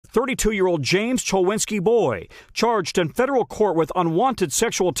32-year-old James Chowinski Boy, charged in federal court with unwanted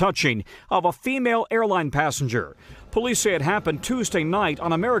sexual touching of a female airline passenger. Police say it happened Tuesday night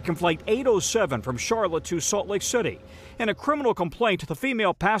on American Flight 807 from Charlotte to Salt Lake City. In a criminal complaint, the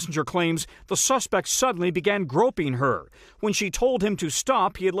female passenger claims the suspect suddenly began groping her. When she told him to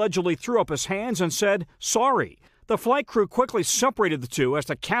stop, he allegedly threw up his hands and said, "Sorry." The flight crew quickly separated the two as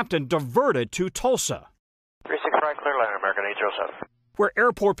the captain diverted to Tulsa, 365 clear line, American 807. where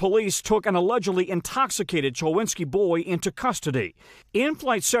airport police took an allegedly intoxicated Chowinski Boy into custody.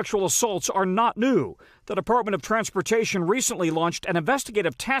 In-flight sexual assaults are not new. The Department of Transportation recently launched an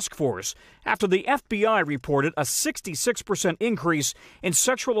investigative task force after the FBI reported a 66% increase in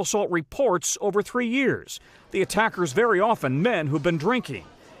sexual assault reports over 3 years. The attackers very often men who've been drinking.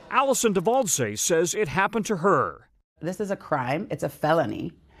 Allison DeValdse says it happened to her. This is a crime. It's a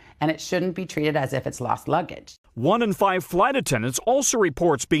felony. And it shouldn't be treated as if it's lost luggage. 1 in 5 flight attendants also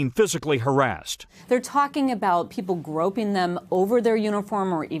reports being physically harassed. They're talking about people groping them over their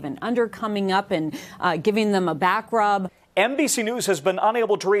uniform or even under, coming up and giving them a back rub. NBC News has been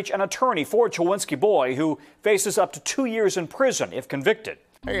unable to reach an attorney for Chowinski Boy, who faces up to 2 years in prison if convicted.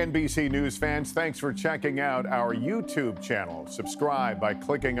 Hey, NBC News fans, thanks for checking out our YouTube channel. Subscribe by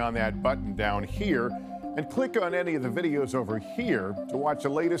clicking on that button down here, and click on any of the videos over here to watch the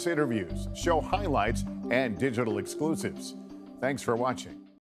latest interviews, show highlights, and digital exclusives. Thanks for watching.